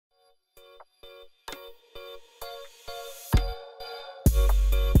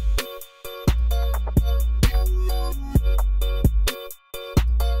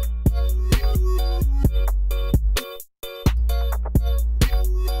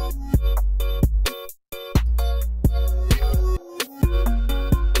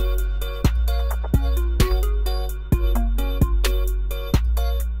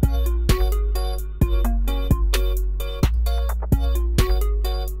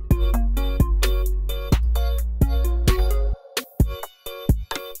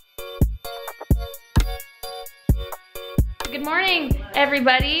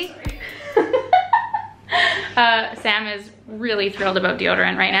everybody. Sam is really thrilled about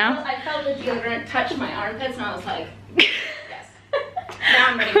deodorant right now. I felt the deodorant touch my armpits and I was like, yes. Now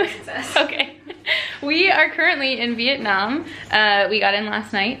I'm ready for success. Okay. We are currently in Vietnam. We got in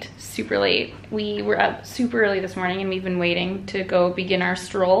last night, super late. We were up super early this morning and we've been waiting to go begin our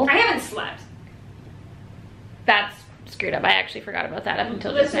stroll. I haven't slept. That's screwed up. I actually forgot about that up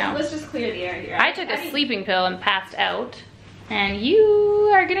until just now. Let's just clear the air here. I took a sleeping pill and passed out. And you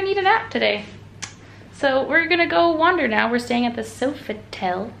are gonna need a nap today. So we're gonna go wander now. We're staying at the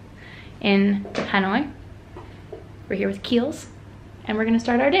Sofitel in Hanoi. We're here with Keels and we're gonna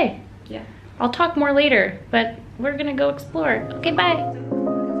start our day. Yeah. I'll talk more later, but we're gonna go explore. Okay, bye.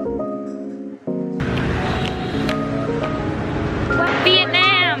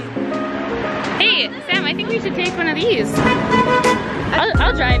 Vietnam! Hey, Sam, I think we should take one of these.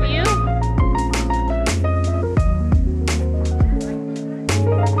 I'll drive you.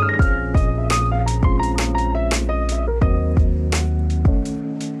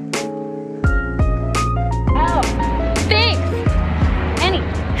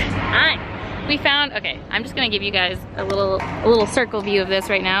 We found, okay, I'm just gonna give you guys a little circle view of this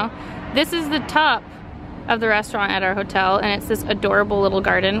right now. This is the top of the restaurant at our hotel, and it's this adorable little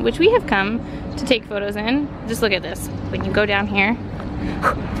garden, which we have come to take photos in. Just look at this. When you go down here,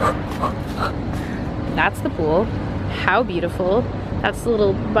 that's the pool. How beautiful. That's the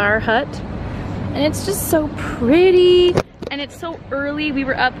little bar hut. And it's just so pretty. And it's so early. We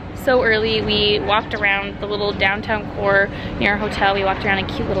were up so early. We walked around the little downtown core near our hotel. We walked around a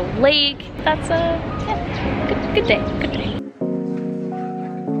cute little lake. That's yeah, good day, good day.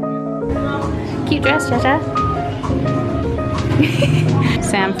 Cute dress, Chacha.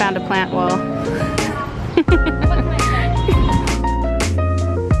 Sam found a plant wall.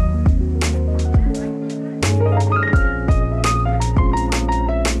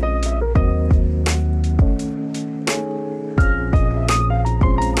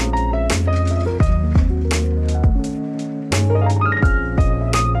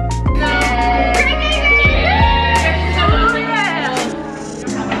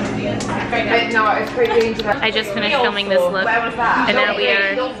 I just finished filming this look, and now we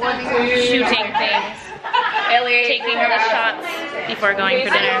are shooting things, taking the shots before going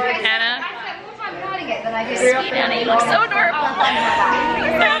for dinner. Anna, sweet Anna, you look so adorable.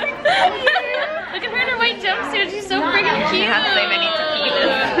 Look at her in her white jumpsuit, she's so freaking cute. She has to say I need to pee.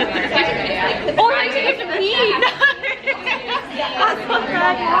 Oh, I have to pee.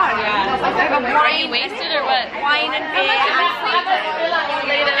 Are you wasted or what? Wine and pee.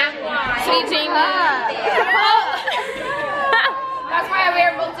 Sleeping. That's why I wear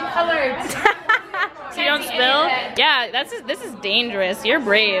multicolored. So you don't spill? Yeah, this is dangerous. You're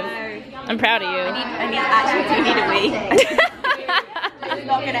brave. I'm proud of you. I actually do need a wee. This is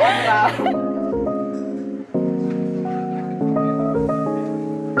not gonna end well.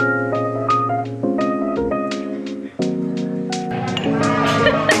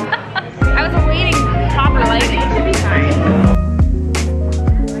 I was awaiting proper lighting. It should be fine.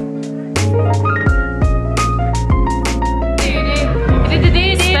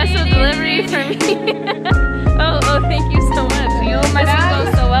 Special delivery for me. oh, thank you so much. You must go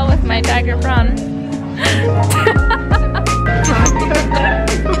so well with my tiger prawn.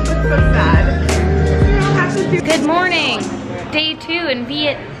 Good morning. Day 2 in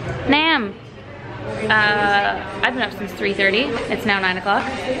Vietnam. I've been up since 3:30. It's now 9 o'clock.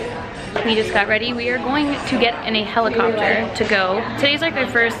 We just got ready. We are going to get in a helicopter to go. Today's like our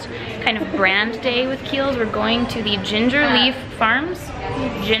first kind of brand day with Keels. We're going to the Ginger Leaf Farms.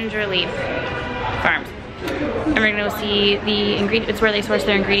 Ginger Leaf Farms. And we're gonna go see the ingredients. It's where they source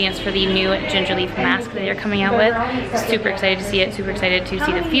their ingredients for the new ginger leaf mask that they're coming out with. Super excited to see it, super excited to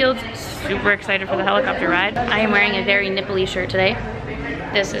see the fields, super excited for the helicopter ride. I am wearing a very nipply shirt today.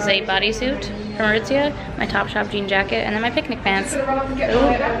 This is a bodysuit from Aritzia, my Topshop jean jacket, and then my picnic pants. Ooh,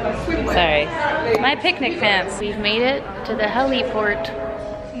 sorry. My picnic pants. We've made it to the heliport.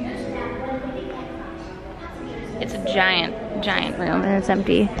 It's a giant, giant room and it's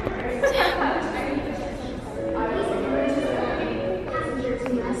empty.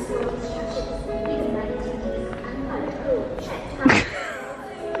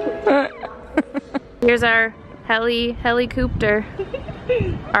 Here's our helicopter.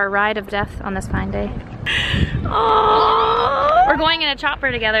 Our ride of death on this fine day. Aww. We're going in a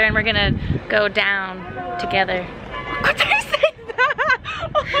chopper together and we're gonna go down together. Could you say that?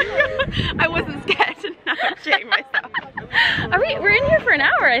 Oh my god. I wasn't scared and now I'm shitting myself. We're in here for an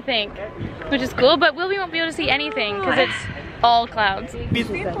hour, I think, which is cool, but we won't be able to see anything because it's all clouds. Okay.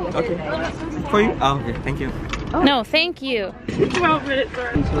 For you? Oh, okay, thank you. No, thank you. 12 minutes.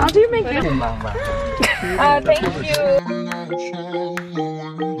 I'll do make it. Thank you.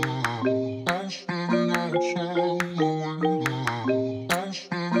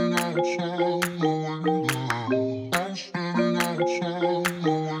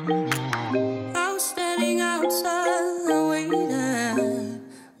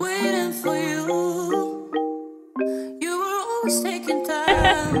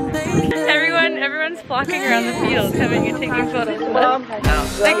 Everyone's flocking around the field, coming and taking photos.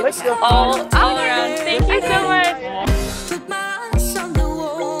 Thanks all around. Thank you so much.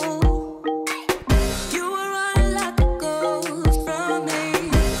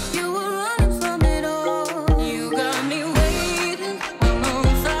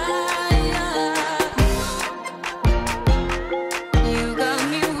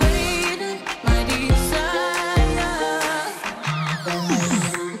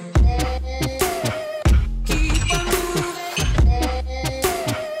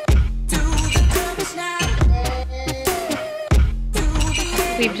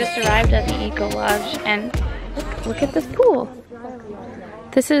 We've just arrived at the Eco Lodge and look at this pool.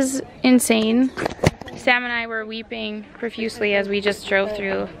 This is insane. Sam and I were weeping profusely as we just drove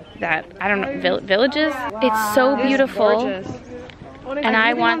through that, I don't know, villages. It's so beautiful. And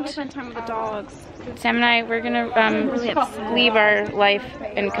I want, time with the dogs. Sam and I, we're gonna leave our life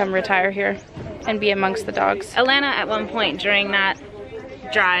and come retire here and be amongst the dogs. Alana at one point during that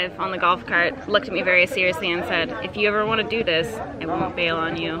drive on the golf cart looked at me very seriously and said, if you ever want to do this, I won't bail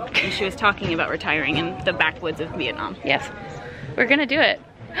on you. And she was talking about retiring in the backwoods of Vietnam. Yes, we're gonna do it.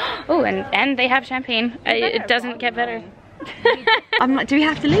 Oh, and they have champagne. It doesn't get better. I'm like, do we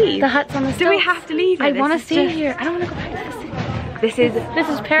have to leave? The hut's on the Do we have to leave? I want to stay here. I don't want to go back to this city. This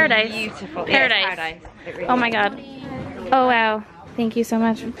is paradise. Beautiful. Paradise. Yes, paradise. It really Oh my god. Oh wow. Thank you so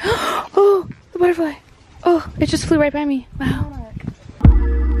much. Oh, the butterfly. Oh, it just flew right by me. Wow.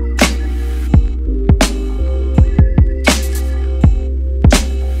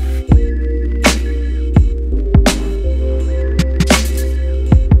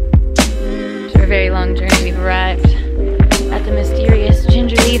 After a very long journey, we've arrived at the mysterious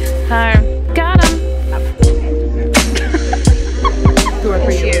ginger leaf farm. Got him.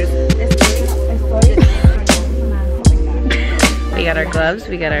 We got our gloves,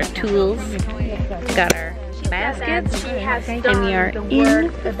 we got our tools, we got our baskets, and we are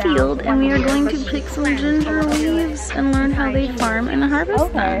in the field and we are going to pick some ginger leaves and learn how they farm and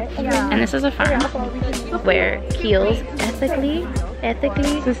harvest them. And this is a farm where Keels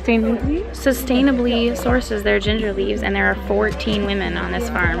sustainably sources their ginger leaves, and there are 14 women on this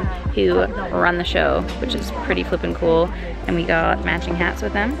farm who run the show, which is pretty flippin' cool. And we got matching hats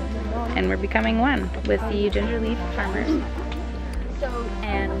with them, and we're becoming one with the ginger leaf farmers.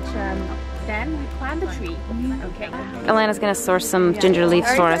 And then we plant the tree. Okay. Alana's gonna source some ginger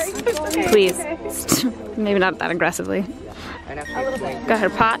leaves for us. Please. Maybe not that aggressively. Got her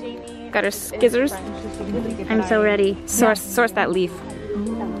pot, got her skizzers. I'm so ready. Source that leaf.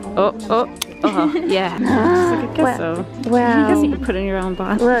 Oh, yeah. I guess so. Wow. I guess you can put it in your own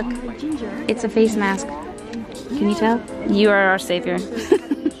pot. Look, it's a face mask. Can you tell? You are our savior.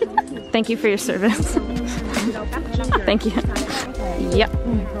 Thank you for your service. Thank you. Yep.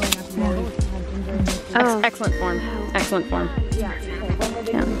 Excellent form. Excellent form. Yeah.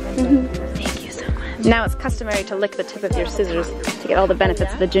 Thank you so much. Now it's customary to lick the tip of your scissors to get all the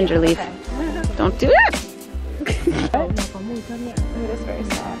benefits of the ginger leaf. Don't do it!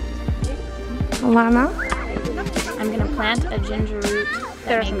 Alana? I'm gonna plant a ginger root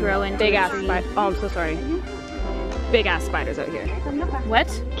that may grow into big a ass tree. spiders. Oh, I'm so sorry. Big ass spiders out here. What?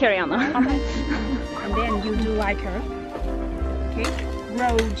 Carry on though. And then you do like her. Okay?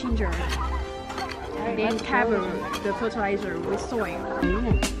 Grow ginger. Then cover the fertilizer with soil. Water.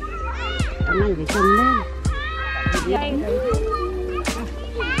 Whoa, you so Did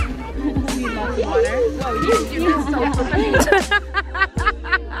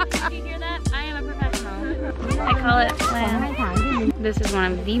you hear that? I am a professional. I call it land. This is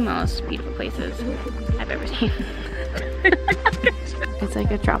one of the most beautiful places I've ever seen. It's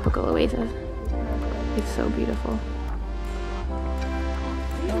like a tropical oasis. It's so beautiful.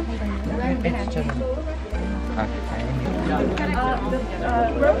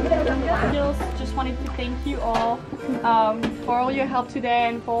 Just wanted to thank you all for all your help today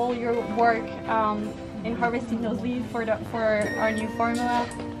and for all your work in harvesting those leaves for our new formula.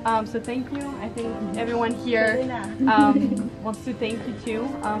 So thank you. I think everyone here wants to thank you too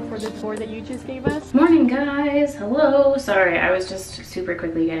for the tour that you just gave us. Morning guys, hello. Sorry, I was just super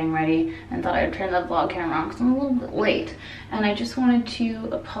quickly getting ready and thought I'd turn the vlog camera on because I'm a little bit late. And I just wanted to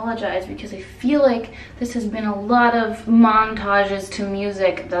apologize because I feel like this has been a lot of montages to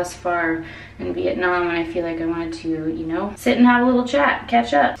music thus far in Vietnam, and I feel like I wanted to, you know, sit and have a little chat,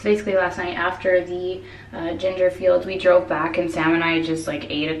 catch up. So basically last night after the ginger fields, we drove back and Sam and I just like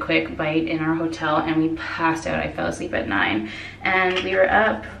ate a quick bite in our hotel and we passed out. I fell asleep at 9 and we were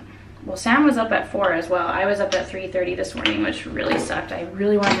up. Well, Sam was up at 4 as well. I was up at 3:30 this morning, which really sucked. I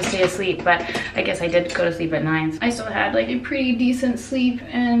really wanted to stay asleep, but I guess I did go to sleep at 9. I still had like a pretty decent sleep,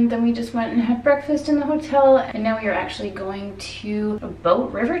 and then we just went and had breakfast in the hotel, and now we are actually going to a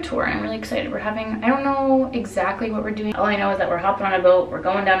boat river tour, and I'm really excited. We're having, I don't know exactly what we're doing. All I know is that we're hopping on a boat, we're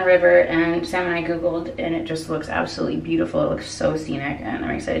going down a river, and Sam and I Googled, and it just looks absolutely beautiful. It looks so scenic, and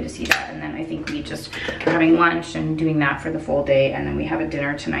I'm excited to see that. And then I think we just are having lunch and doing that for the full day, and then we have a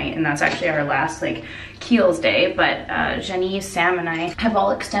dinner tonight, and that's actually our last like Keels day. But Janice, Sam, and I have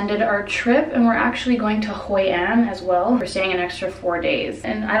all extended our trip, and we're actually going to Hoi An as well. We're staying an extra 4 days,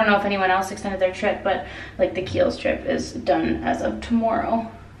 and I don't know if anyone else extended their trip, but like the Keels trip is done as of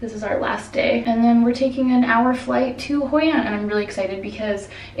tomorrow. This is our last day, and then we're taking an hour flight to Hoi An, and I'm really excited because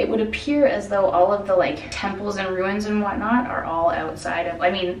it would appear as though all of the like temples and ruins and whatnot are all outside of, I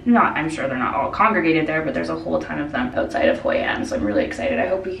mean, not, I'm sure they're not all congregated there, but there's a whole ton of them outside of Hoi An, so I'm really excited. I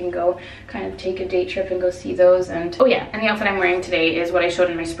hope we can go kind of take a day trip and go see those. And oh yeah, and the outfit I'm wearing today is what I showed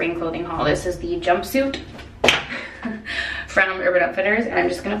in my spring clothing haul. This is the jumpsuit from Urban Outfitters, and I'm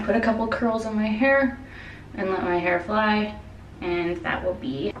just gonna put a couple curls in my hair and let my hair fly, and that will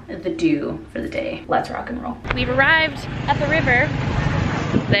be the do for the day. Let's rock and roll. We've arrived at the river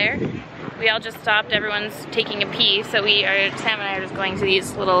there. We all just stopped, everyone's taking a pee, so Sam and I are just going to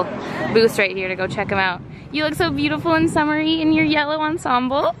these little booths right here to go check them out. You look so beautiful and summery in your yellow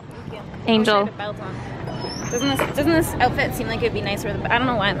ensemble. Angel. Doesn't this outfit seem like it'd be nicer with a belt? I don't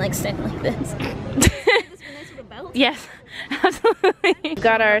know why I'm like standing like this. Yes, absolutely.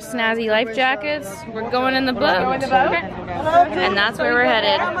 Got our snazzy life jackets. We're going in the boat. And that's where we're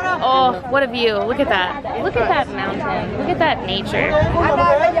headed. Oh, what a view. Look at that. Look at that mountain. Look at that nature.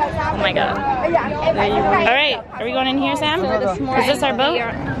 Oh my god. All right, are we going in here, Sam? Is this our boat?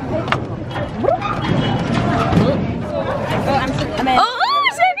 Oh,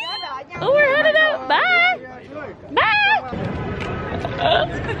 Sammy! Oh, we're headed out. Bye! Bye!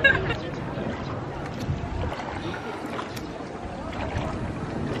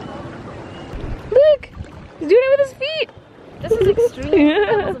 Look! He's doing it with his feet! This is extreme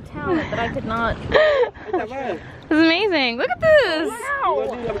levels of talent that I could not. This is amazing. Look at this! Wow!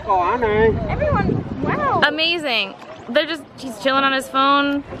 Everyone, wow! Amazing. He's chilling on his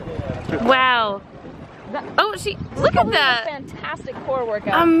phone. Wow. Oh, look at that! Fantastic core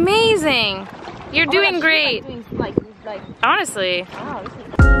workout. Amazing! You're doing great. Honestly. Wow, this is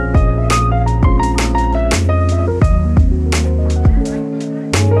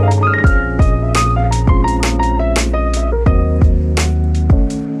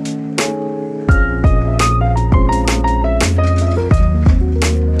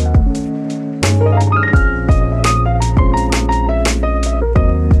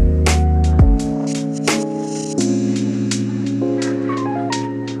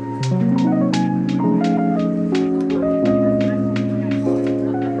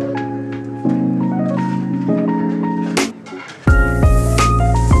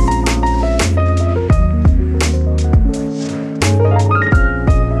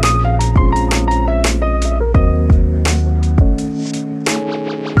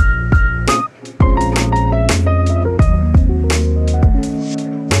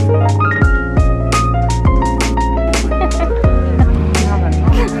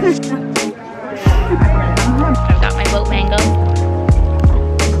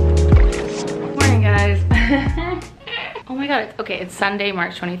Okay, it's Sunday,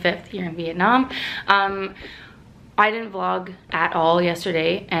 March 25th here in Vietnam. I didn't vlog at all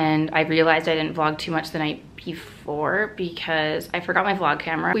yesterday, and I realized I didn't vlog too much the night before because I forgot my vlog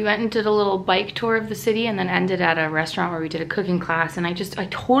camera. We went and did a little bike tour of the city and then ended at a restaurant where we did a cooking class, and I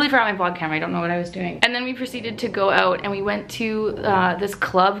totally forgot my vlog camera. I don't know what I was doing. And then we proceeded to go out and we went to this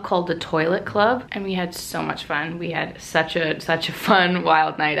club called the Toilet Club, and we had so much fun. We had such a fun,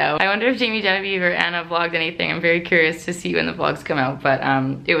 wild night out. I wonder if Jamie, Genevieve, or Anna vlogged anything. I'm very curious to see when the vlogs come out, but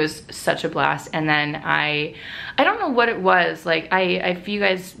it was such a blast. And then I don't know what it was. Like, if you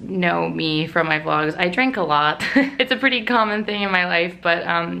guys know me from my vlogs, I drank a lot lot. It's a pretty common thing in my life, but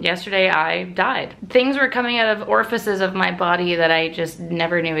yesterday I died. Things were coming out of orifices of my body that I just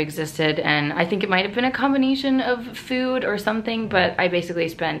never knew existed, and I think it might have been a combination of food or something, but I basically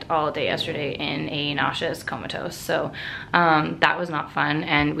spent all day yesterday in a nauseous comatose. So that was not fun,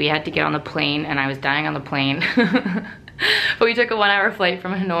 and we had to get on the plane, and I was dying on the plane. But we took a 1-hour flight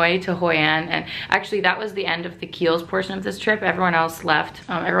from Hanoi to Hoi An, and actually that was the end of the Keels portion of this trip. Everyone else left.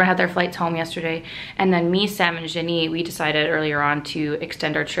 Everyone had their flights home yesterday, and then me, Sam, and Jenny, we decided earlier on to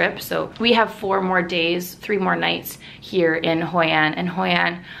extend our trip. So we have 4 more days, 3 more nights here in Hoi An, and Hoi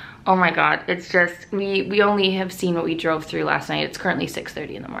An, oh my god, it's just, we only have seen what we drove through last night. It's currently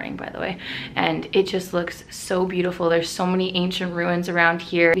 6:30 in the morning, by the way, and it just looks so beautiful. There's so many ancient ruins around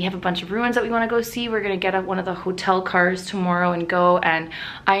here. We have a bunch of ruins that we want to go see. We're gonna get up one of the hotel cars tomorrow and go, and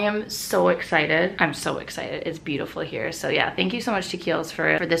I am so excited. I'm so excited. It's beautiful here. So yeah, thank you so much to Keels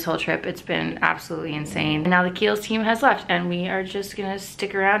for this whole trip. It's been absolutely insane. And now the Keels team has left, and we are just gonna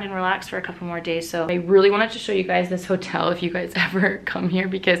stick around and relax for a couple more days. So I really wanted to show you guys this hotel if you guys ever come here,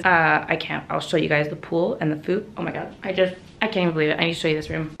 because I can't. I'll show you guys the pool and the food. Oh my god, I can't even believe it. I need to show you this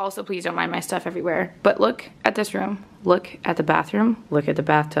room. Also, please don't mind my stuff everywhere, but look at this room. Look at the bathroom. Look at the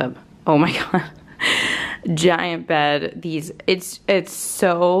bathtub. Oh my god. Giant bed. It's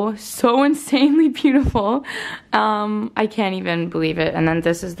so insanely beautiful. I can't even believe it. And then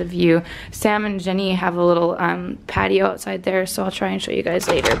this is the view. Sam and Jenny have a little patio outside there, so I'll try and show you guys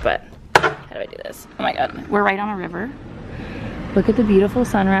later, but how do I do this? Oh my god. We're right on a river. Look at the beautiful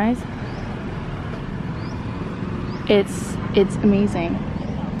sunrise. It's amazing.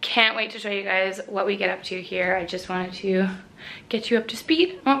 Can't wait to show you guys what we get up to here. I just wanted to get you up to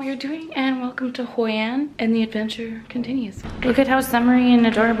speed on what we were doing, and welcome to Hoi An, and the adventure continues. Look at how summery and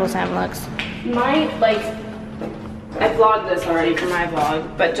adorable Sam looks. I vlogged this already for my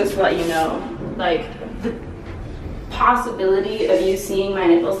vlog, but just to let you know, like, the possibility of you seeing my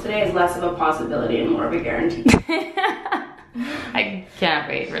nipples today is less of a possibility and more of a guarantee. I can't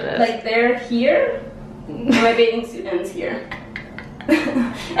wait for this. Like, they're here, and my bathing suit ends here.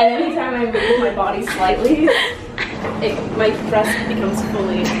 And anytime I move my body slightly, my breast becomes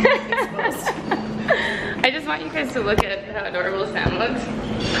fully exposed. I just want you guys to look at how adorable Sam looks.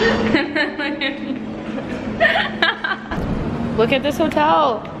 Look at this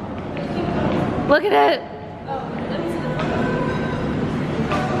hotel. Look at it.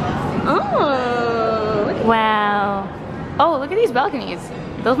 Oh, wow. Oh, look at these balconies.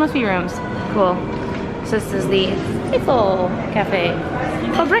 Those must be rooms. Cool. So this is the Faithful Cafe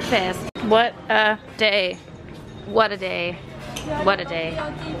for breakfast. What a day. What a day. What a day.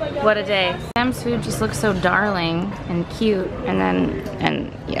 What a day. Sam's food just looks so darling and cute,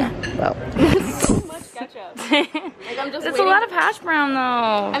 and yeah, well. so much ketchup. Like, I'm just it's a lot of hash brown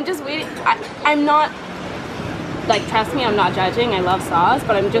though. I'm just waiting. I'm not, like, trust me, I'm not judging. I love sauce,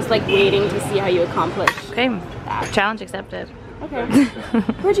 but I'm just like waiting to see how you accomplish. Okay, challenge accepted. Okay.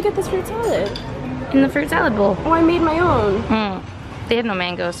 Where'd you get this fruit salad? In the fruit salad bowl. Oh, I made my own. They had no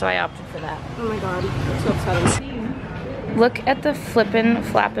mango, so I opted for that. Oh my god, that's so upsetting. Look at the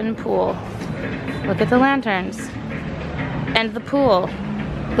flappin' pool. Look at the lanterns. And the pool.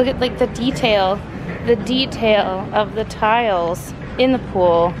 Look at, like, the detail of the tiles in the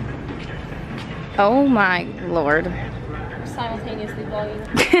pool. Oh my lord. Simultaneously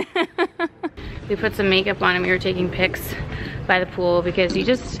vlogging. We put some makeup on and we were taking pics by the pool because you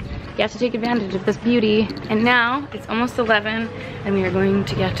have to take advantage of this beauty. And now it's almost 11 and we are going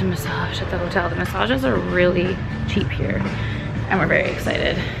to get a massage at the hotel. The massages are really cheap here and we're very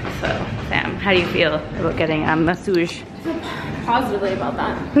excited. So Sam, how do you feel about getting a massage? Positively about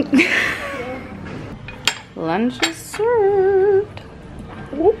that. Lunch is served.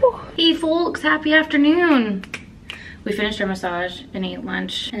 Ooh. Hey folks, happy afternoon. We finished our massage and ate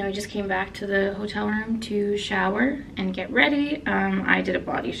lunch, and then we just came back to the hotel room to shower and get ready. I did a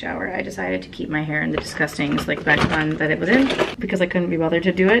body shower. I decided to keep my hair in the disgusting slick back bun that it was in because I couldn't be bothered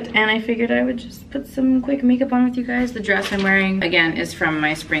to do it, and I figured I would just put some quick makeup on with you guys. The dress I'm wearing, again, is from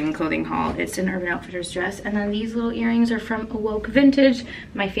my spring clothing haul. It's an Urban Outfitters dress, and then these little earrings are from Awoke Vintage,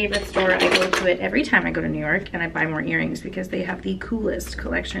 my favorite store. I go to it every time I go to New York, and I buy more earrings because they have the coolest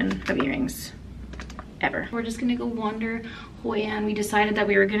collection of earrings ever. We're just gonna go wander Hoi An. We decided that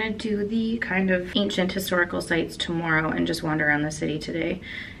we were gonna do the kind of ancient historical sites tomorrow and just wander around the city today.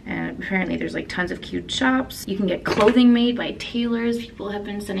 And apparently there's like tons of cute shops. You can get clothing made by tailors. People have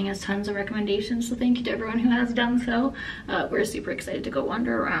been sending us tons of recommendations, so thank you to everyone who has done so. We're super excited to go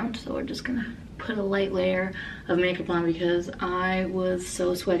wander around, so we're just gonna put a light layer of makeup on because I was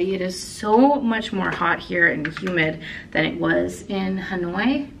so sweaty. It is so much more hot here and humid than it was in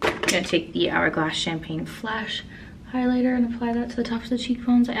Hanoi. gonna take the Hourglass Champagne Flash highlighter and apply that to the tops of the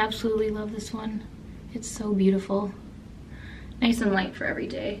cheekbones. I absolutely love this one. It's so beautiful. Nice and light for every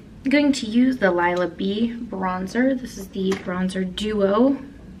day. I'm going to use the Lila B bronzer. This is the bronzer duo.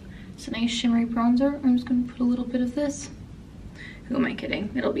 It's a nice shimmery bronzer. I'm just gonna put a little bit of this. Who am I kidding?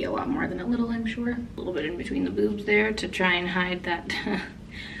 It'll be a lot more than a little, I'm sure. A little bit in between the boobs there to try and hide that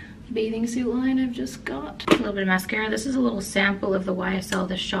bathing suit line I've just got. A little bit of mascara. This is a little sample of the YSL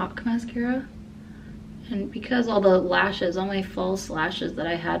The Shock mascara. And because all the lashes, all my false lashes that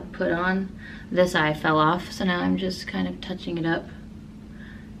I had put on, this eye fell off. So now I'm just kind of touching it up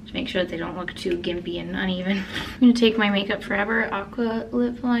to make sure that they don't look too gimpy and uneven. I'm gonna take my Makeup Forever Aqua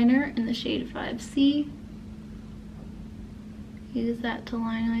Lip Liner in the shade 5C. Use that to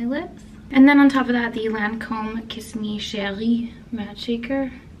line my lips. And then on top of that, the Lancome Kiss Me Chérie Matte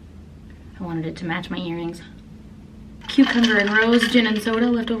Shaker. I wanted it to match my earrings. Cucumber and Rose Gin and Soda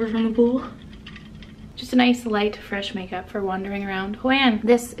left over from the pool. Just a nice, light, fresh makeup for wandering around Hoi An.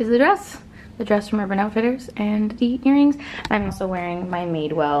 This is the dress from Urban Outfitters, and the earrings. I'm also wearing my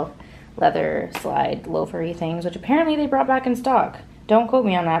Madewell leather slide loafery things, which apparently they brought back in stock. Don't quote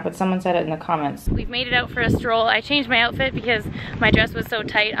me on that, but someone said it in the comments. We've made it out for a stroll. I changed my outfit because my dress was so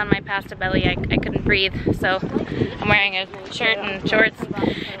tight on my pasta belly I couldn't breathe. So I'm wearing a shirt and shorts.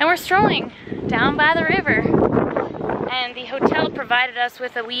 And we're strolling down by the river. And the hotel provided us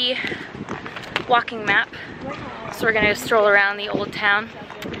with a wee walking map. So we're gonna stroll around the old town.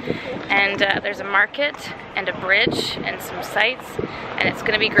 And there's a market and a bridge and some sights, and it's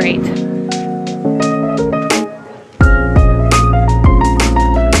gonna be great.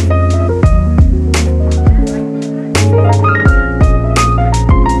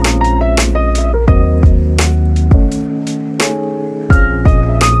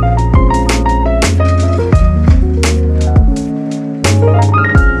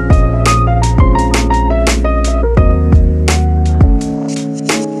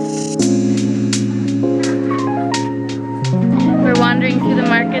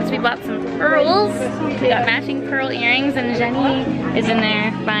 We bought some pearls. We got matching pearl earrings, and Jenny is in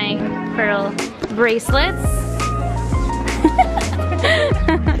there buying pearl bracelets.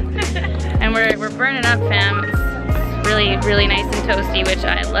 And we're burning up, fam. It's really, really nice and toasty, which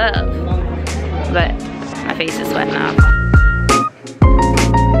I love. But my face is sweating off.